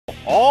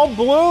All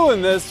blue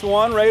in this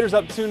one. Raiders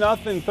up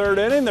 2-0 third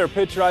inning. Their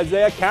pitcher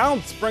Isaiah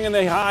Counts bringing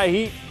the high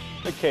heat.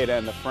 The K to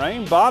end the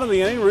frame. Bottom of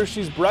the inning,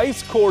 Rushie's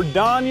Bryce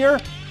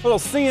Cordonier. Little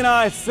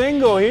C&I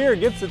single here.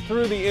 Gets it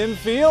through the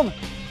infield.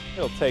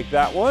 He'll take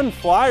that one.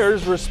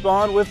 Flyers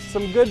respond with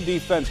some good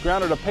defense.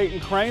 Grounded to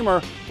Peyton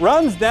Kramer.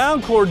 Runs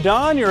down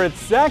Cordonier at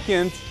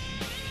second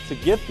to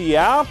get the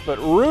out, but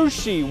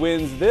Rushie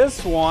wins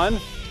this one.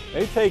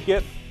 They take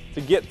it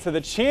to get to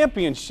the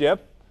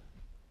championship.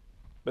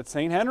 But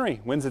St.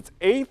 Henry wins its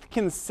 8th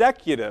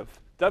consecutive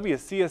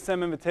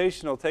WCSM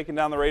Invitational, taking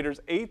down the Raiders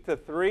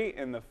 8-3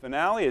 in the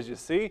finale. As you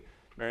see,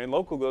 Marion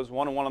Local goes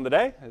 1-1 on the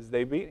day as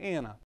they beat Anna.